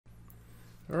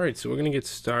Alright, so we're going to get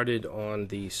started on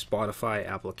the Spotify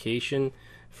application.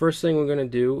 First thing we're going to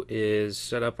do is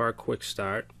set up our quick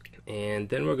start, and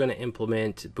then we're going to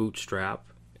implement Bootstrap.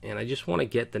 And I just want to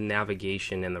get the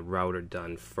navigation and the router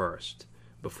done first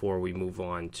before we move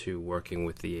on to working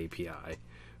with the API.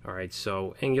 Alright,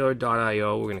 so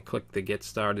angular.io, we're going to click the Get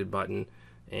Started button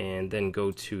and then go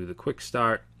to the Quick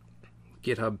Start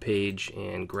GitHub page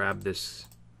and grab this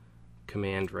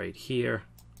command right here.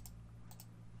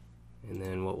 And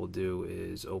then what we'll do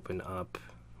is open up,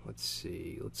 let's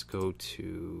go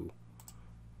to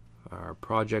our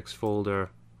projects folder,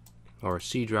 or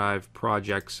C drive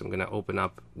projects. I'm going to open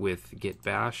up with git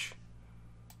bash,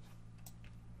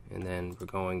 and then we're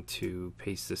going to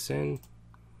paste this in,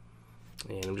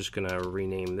 and I'm just going to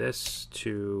rename this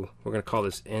to, we're going to call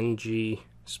this ng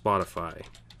Spotify.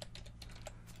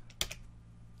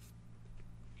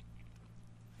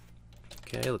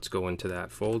 Okay, let's go into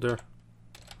that folder.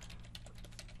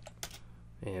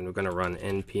 And we're going to run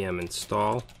npm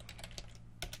install.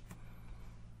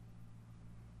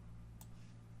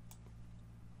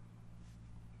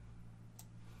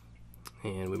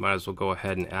 And we might as well go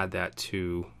ahead and add that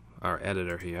to our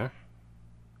editor here.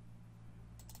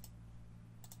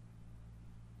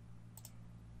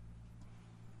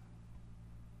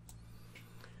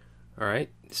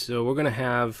 Alright, so we're going to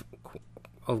have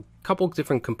a couple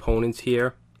different components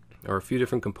here, or a few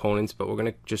different components, but we're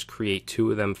going to just create two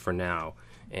of them for now.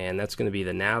 And that's going to be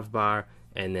the navbar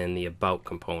and then the about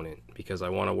component, because I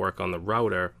want to work on the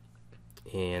router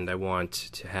and I want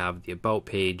to have the about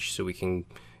page so we can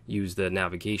use the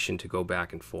navigation to go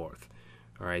back and forth.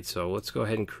 Alright, so let's go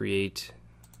ahead and create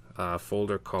a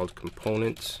folder called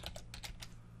components,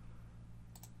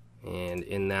 and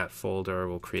in that folder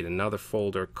we'll create another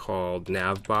folder called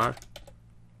navbar.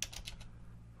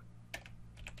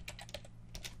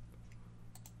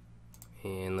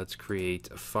 And let's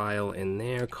create a file in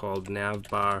there called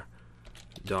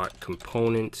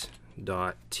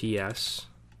navbar.component.ts,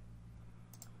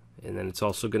 and then it's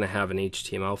also going to have an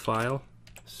HTML file,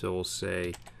 so we'll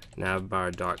say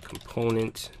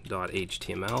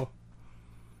navbar.component.html.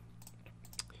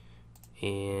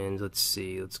 and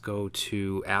let's go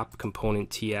to app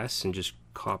component ts and just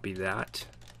copy that,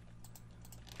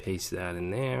 paste that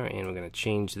in there, and we're going to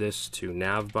change this to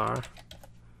navbar.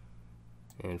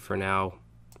 And for now,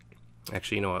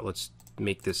 actually, you know what, let's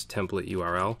make this template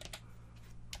URL.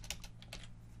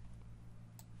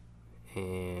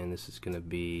 And this is going to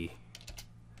be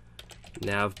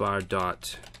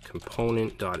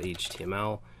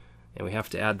navbar.component.html. And we have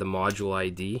to add the module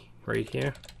ID right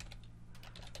here,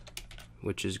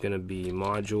 which is going to be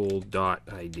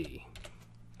module.id.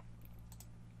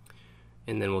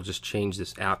 And then we'll just change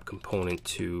this app component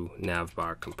to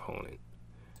navbar component.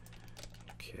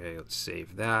 Okay, let's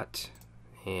save that,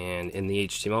 and in the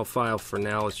HTML file for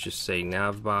now let's just say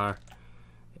navbar,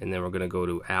 and then we're going to go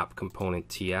to app component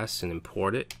ts and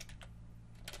import it.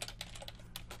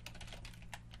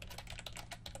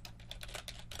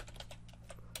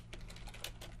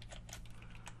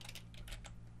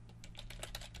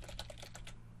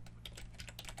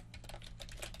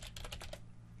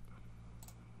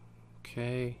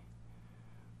 Okay,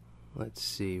 let's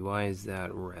see, why is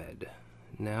that red?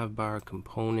 Navbar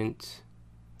component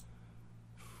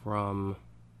from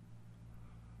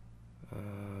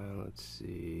let's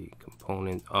see,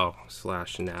 component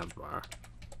slash navbar.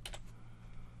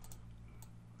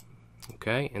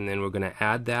 Okay, and then we're going to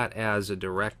add that as a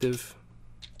directive.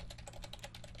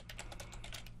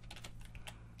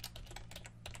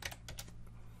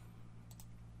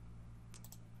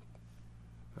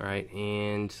 Alright,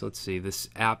 and let's see, this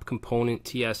app component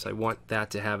TS, I want that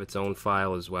to have its own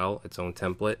file as well, its own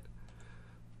template.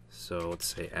 So let's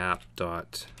say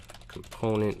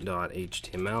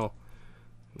app.component.html.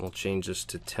 We'll change this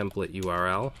to template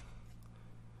URL,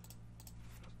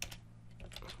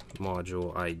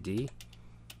 module ID.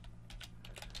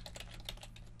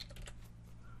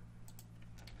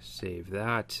 Save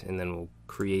that, and then we'll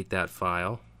create that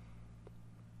file.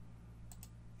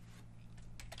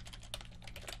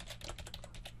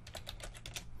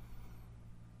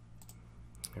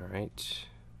 Alright,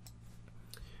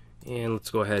 and let's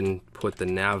go ahead and put the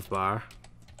navbar,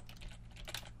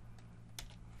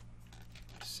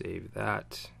 save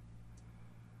that,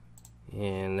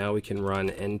 and now we can run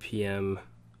npm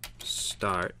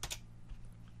start,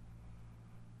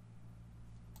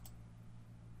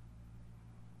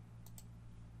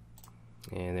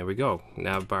 and there we go,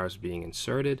 navbar is being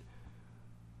inserted.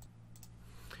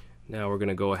 Now we're going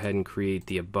to go ahead and create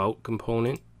the about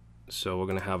component. So we're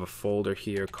going to have a folder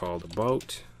here called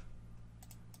about.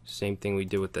 Same thing we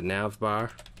did with the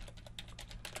navbar.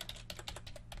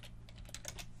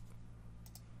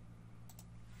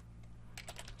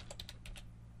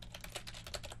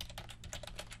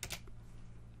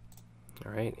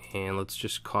 Alright, and let's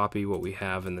just copy what we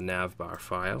have in the navbar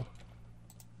file.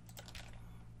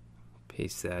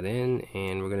 Paste that in,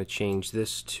 and we're going to change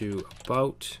this to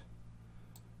about,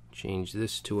 change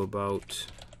this to about,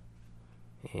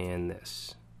 and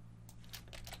this.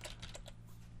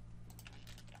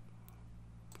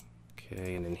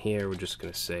 Okay, and in here we're just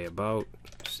going to say about,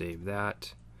 save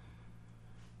that.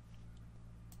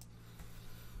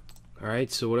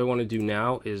 Alright, so what I want to do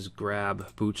now is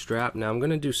grab Bootstrap. Now I'm going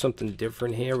to do something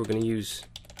different here. We're going to use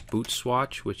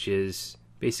Bootswatch, which is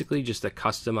basically just a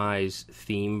customized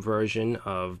theme version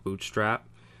of Bootstrap.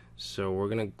 So we're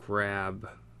going to grab,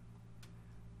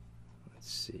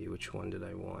 let's see, which one did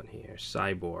I want here?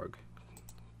 Cyborg.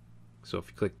 So if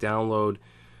you click download,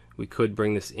 we could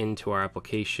bring this into our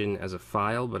application as a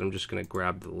file, but I'm just going to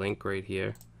grab the link right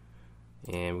here.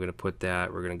 And we're going to put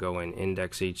that, we're going to go in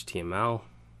index.html.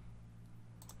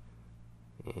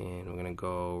 And we're going to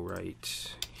go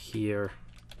right here.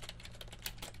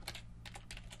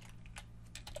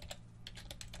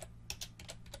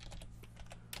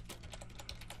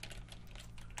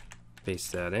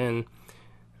 Paste that in.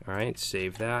 Alright,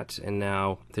 save that. And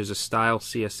now there's a style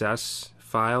CSS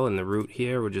file in the root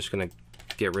here. We're just going to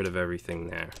get rid of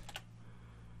everything there.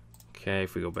 Okay,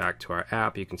 if we go back to our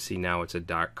app, you can see now it's a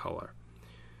dark color.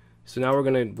 So now we're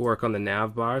going to work on the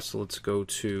navbar. So let's go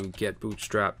to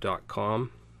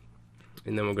getbootstrap.com,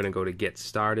 and then we're going to go to Get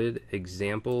Started,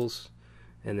 Examples,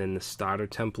 and then the Starter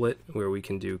template where we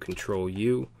can do Control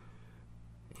U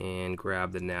and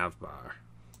grab the navbar.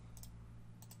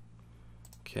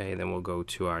 Okay, then we'll go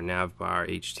to our navbar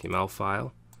HTML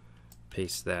file,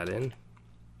 paste that in.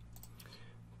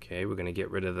 Okay, we're going to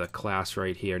get rid of the class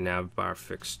right here, navbar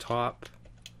fixed top,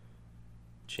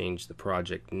 change the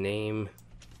project name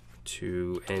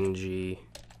to ng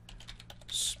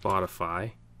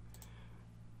Spotify,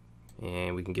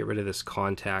 and we can get rid of this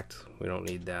contact, we don't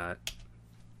need that,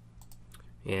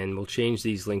 and we'll change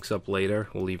these links up later.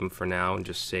 We'll leave them for now and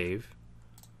just save.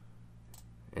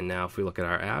 And now if we look at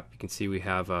our app, you can see we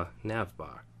have a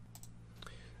navbar.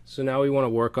 So now we want to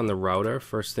work on the router.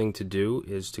 First thing to do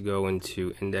is to go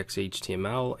into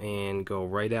index.html and go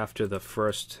right after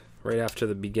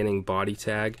the beginning body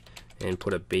tag and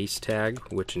put a base tag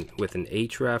with an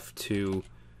href to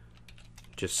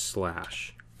just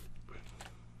slash.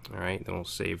 Alright, then we'll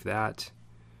save that.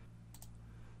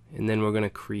 And then we're going to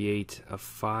create a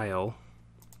file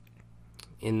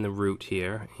in the root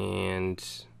here, and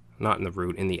not in the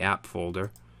root, in the app folder.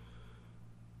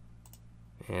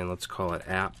 And let's call it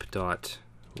app.routes.ts.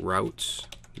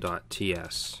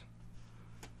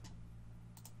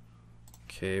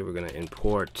 Okay, we're going to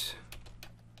import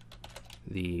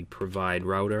the provide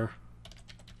router,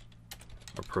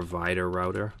 or provider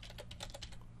router.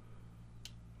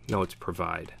 No, it's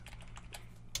provide.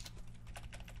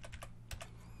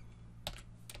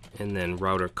 And then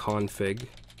router config.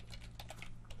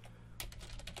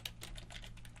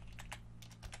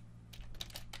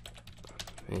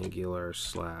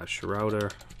 Angular/router.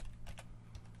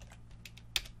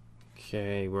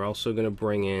 Okay, we're also going to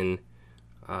bring in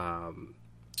our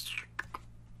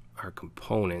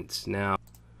components. Now,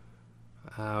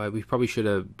 we probably should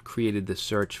have created the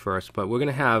search first, but we're going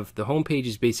to have the home page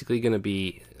is basically going to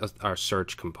be our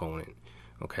search component.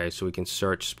 Okay, so we can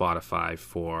search Spotify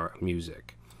for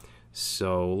music.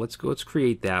 So let's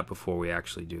create that before we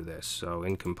actually do this. So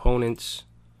in components,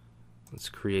 let's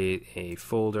create a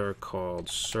folder called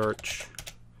search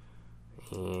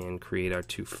and create our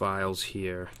two files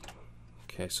here.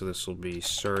 Okay, so this will be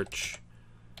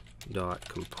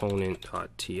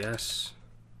search.component.ts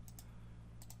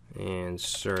and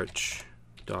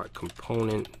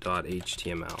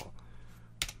search.component.html.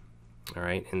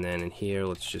 Alright, and then in here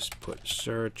let's just put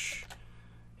search.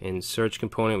 In search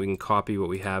component we can copy what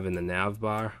we have in the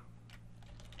navbar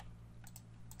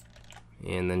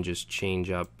and then just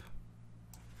change up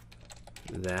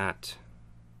that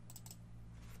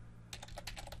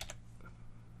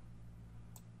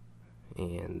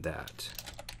and that.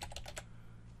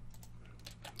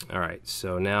 Alright,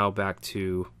 so now back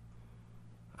to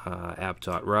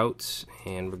app.routes,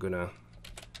 and we're going to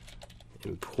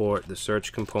import the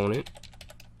search component.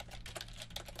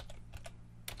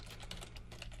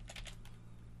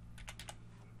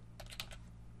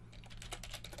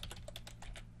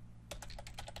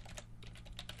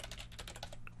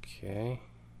 Okay.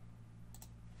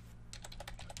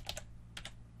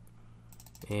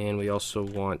 And we also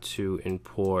want to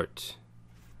import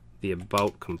the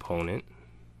about component.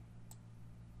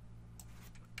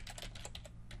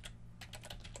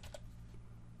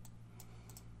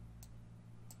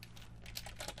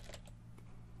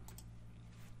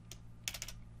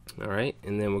 Alright,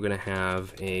 and then we're going to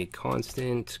have a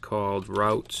constant called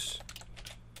routes.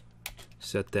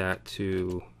 Set that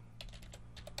to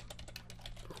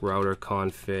router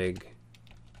config,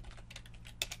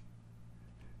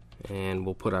 and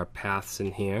we'll put our paths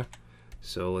in here.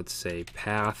 So let's say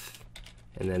path,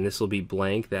 and then this will be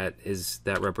blank. That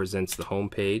represents the home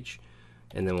page,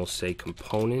 and then we'll say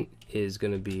component is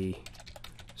going to be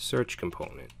search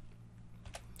component,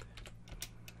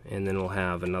 and then we'll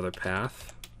have another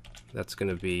path that's going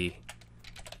to be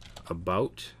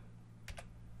about.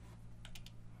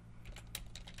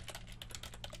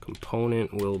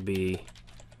 Component will be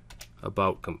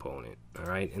about component.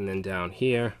 Alright, and then down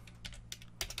here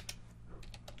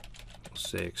we'll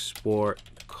say export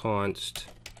const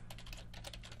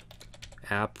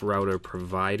app router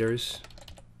providers,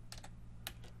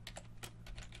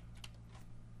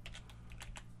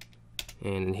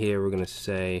 and in here we're going to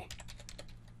say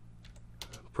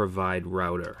provide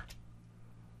router,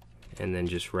 and then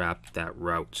just wrap that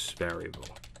routes variable.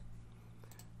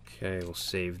 Okay, we'll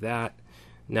save that.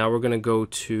 Now we're going to go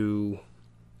to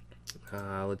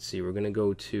let's see, we're going to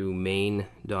go to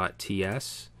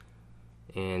main.ts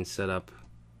and set up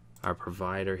our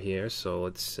provider here. So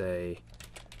let's say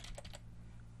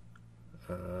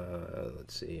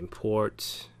let's see,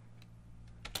 import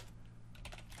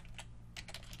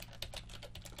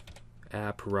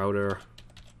app router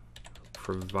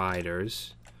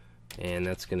providers, and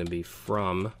that's going to be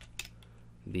from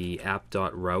the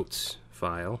app.routes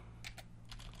file.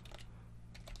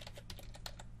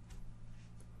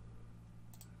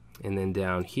 And then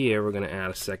down here we're going to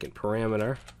add a second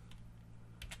parameter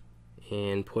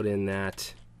and put in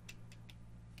that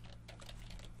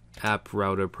app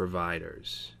router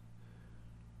providers.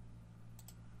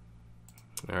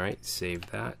 Alright,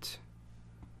 save that.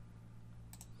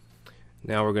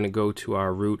 Now we're going to go to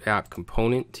our root app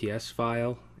component TS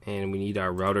file, and we need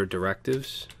our router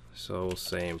directives. So we'll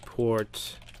say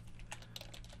import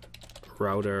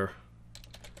router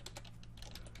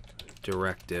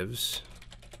directives.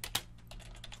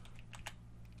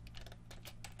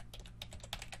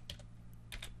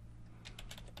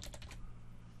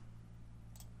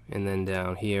 And then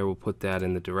down here we'll put that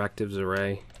in the directives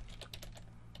array.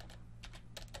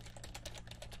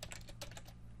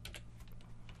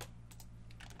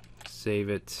 Save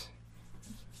it.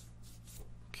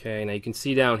 Okay, now you can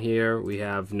see down here we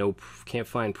have can't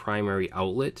find primary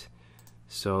outlet,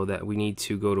 so that we need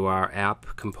to go to our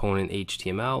app component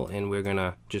HTML, and we're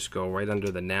gonna just go right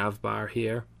under the navbar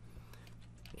here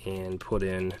and put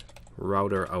in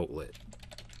router outlet.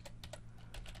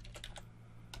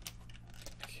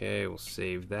 Okay, we'll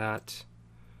save that,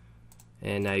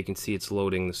 and now you can see it's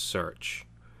loading the search.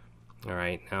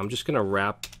 Alright, now I'm just going to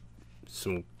wrap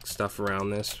some stuff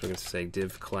around this. We're going to say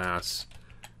div class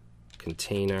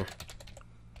container.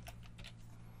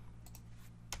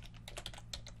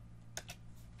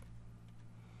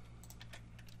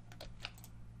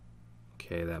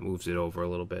 Okay, that moves it over a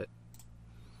little bit.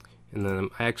 And then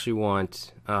I actually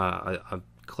want a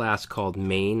class called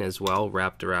main as well,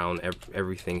 wrapped around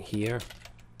everything here.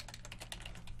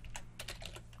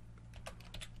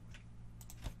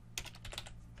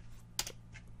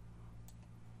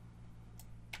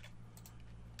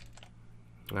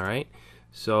 Alright,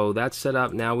 so that's set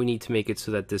up. Now we need to make it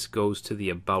so that this goes to the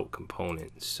about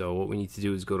component. So what we need to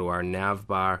do is go to our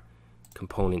navbar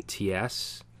component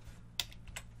TS,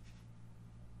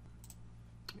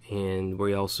 and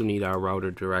we also need our router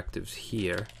directives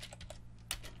here.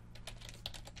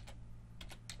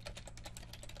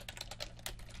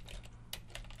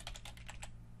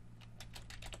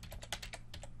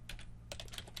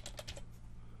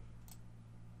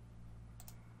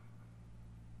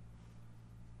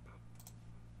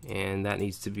 And that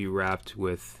needs to be wrapped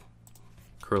with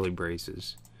curly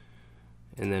braces,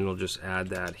 and then we'll just add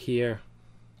that here.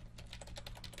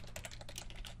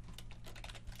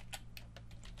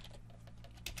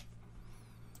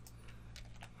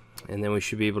 And then we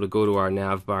should be able to go to our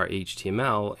navbar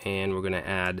HTML, and we're going to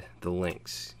add the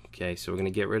links. Okay, so we're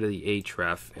going to get rid of the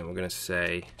href, and we're going to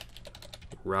say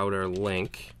router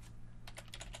link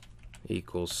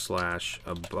equals slash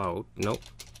about, nope,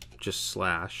 just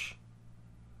slash,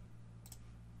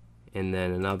 and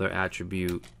then another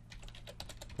attribute,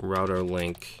 router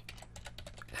link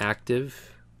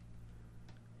active,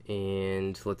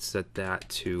 and let's set that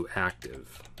to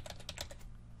active.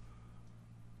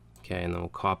 Okay, and then we'll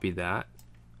copy that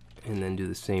and then do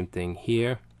the same thing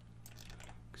here,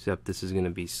 except this is going to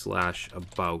be slash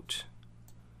about.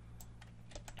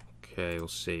 Okay, we'll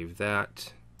save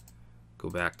that, go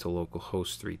back to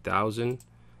localhost 3000,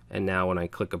 and now when I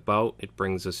click about, it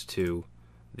brings us to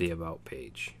the about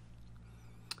page.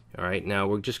 Alright, now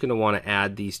we're just going to want to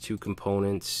add these two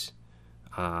components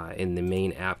in the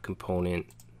main app component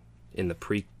in the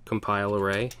pre-compile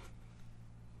array.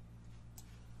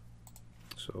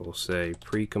 So we'll say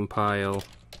pre-compile,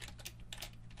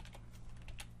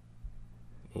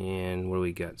 and what do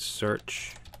we got?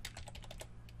 Search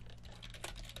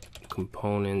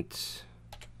component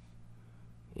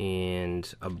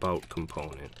and about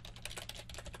component.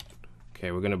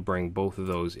 Okay, we're going to bring both of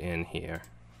those in here.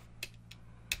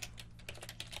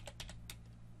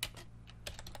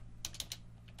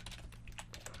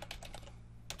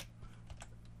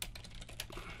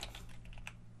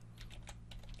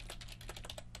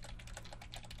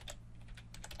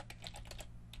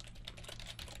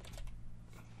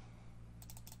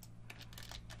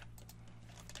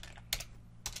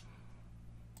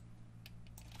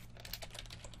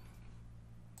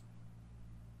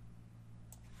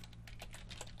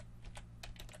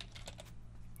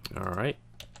 Alright,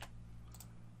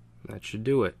 that should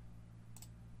do it.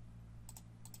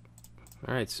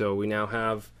 Alright, so we now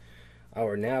have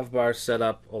our navbar set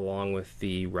up along with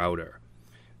the router.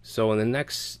 So in the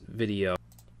next video,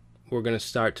 we're going to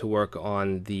start to work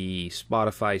on the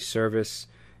Spotify service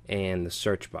and the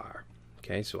search bar.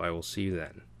 Okay, so I will see you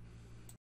then.